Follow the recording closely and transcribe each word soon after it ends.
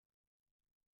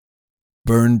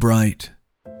Burn bright,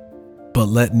 but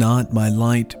let not my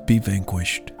light be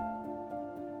vanquished.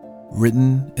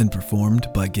 Written and performed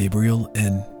by Gabriel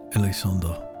N.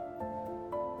 Elizondo.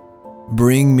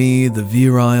 Bring me the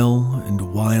virile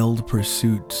and wild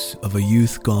pursuits of a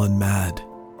youth gone mad,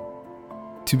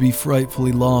 to be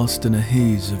frightfully lost in a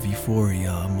haze of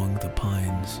euphoria among the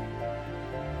pines.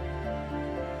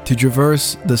 To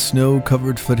traverse the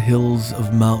snow-covered foothills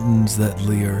of mountains that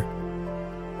leer,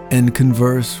 and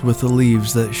converse with the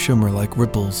leaves that shimmer like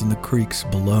ripples in the creeks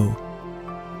below.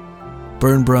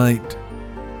 Burn bright,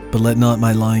 but let not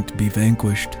my light be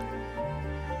vanquished.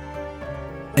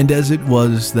 And as it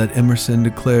was that Emerson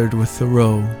declared with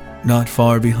Thoreau, not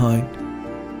far behind,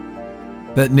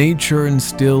 that nature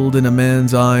instilled in a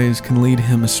man's eyes can lead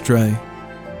him astray,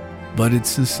 but it's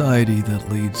society that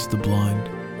leads the blind.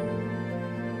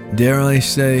 Dare I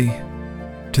say,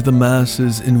 to the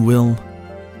masses in will,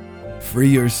 free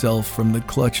yourself from the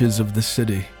clutches of the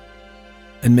city,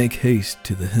 and make haste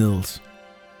to the hills.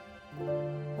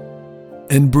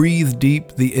 And breathe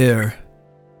deep the air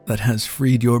that has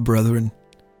freed your brethren,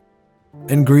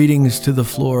 and greetings to the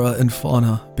flora and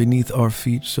fauna beneath our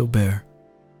feet so bare.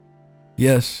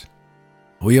 Yes,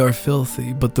 we are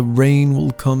filthy, but the rain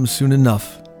will come soon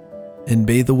enough and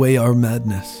bathe away our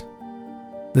madness,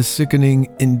 the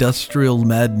sickening industrial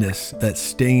madness that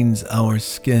stains our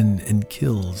skin and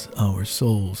kills our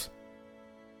souls.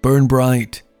 Burn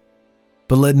bright,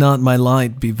 but let not my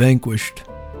light be vanquished.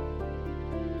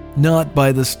 Not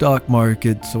by the stock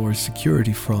markets or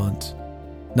security frauds,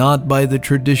 not by the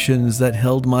traditions that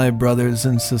held my brothers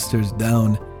and sisters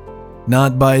down,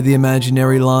 not by the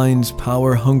imaginary lines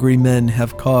power-hungry men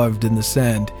have carved in the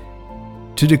sand,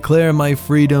 to declare my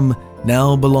freedom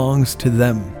now belongs to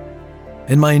them,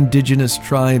 and my indigenous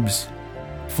tribes,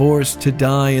 forced to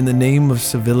die in the name of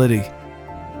civility.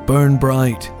 Burn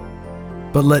bright,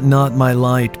 but let not my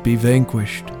light be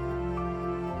vanquished.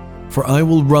 For I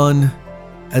will run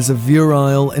as a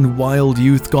virile and wild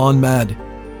youth gone mad,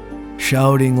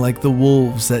 shouting like the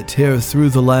wolves that tear through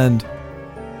the land,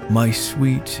 my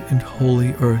sweet and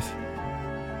holy earth,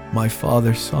 my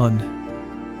father sun,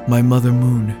 my mother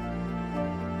moon,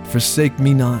 forsake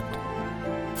me not,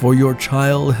 for your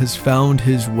child has found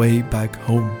his way back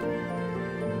home.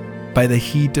 By the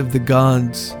heat of the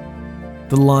gods,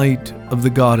 the light of the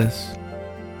goddess,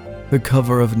 the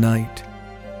cover of night,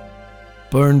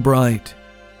 burn bright,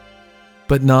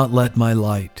 but not let my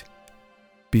light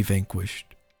be vanquished.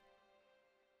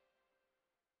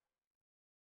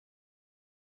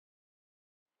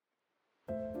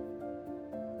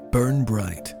 Burn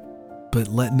bright, but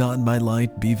let not my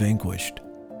light be vanquished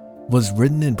was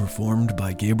written and performed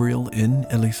by Gabriel N.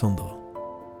 Elizondo.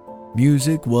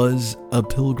 Music was A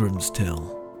Pilgrim's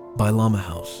Tale by Llama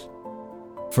House.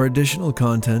 For additional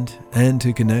content and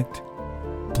to connect,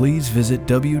 please visit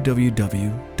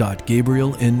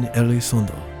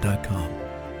www.gabrielnelizondo.com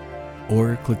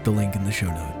or click the link in the show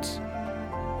notes.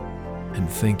 And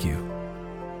thank you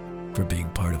for being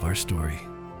part of our story.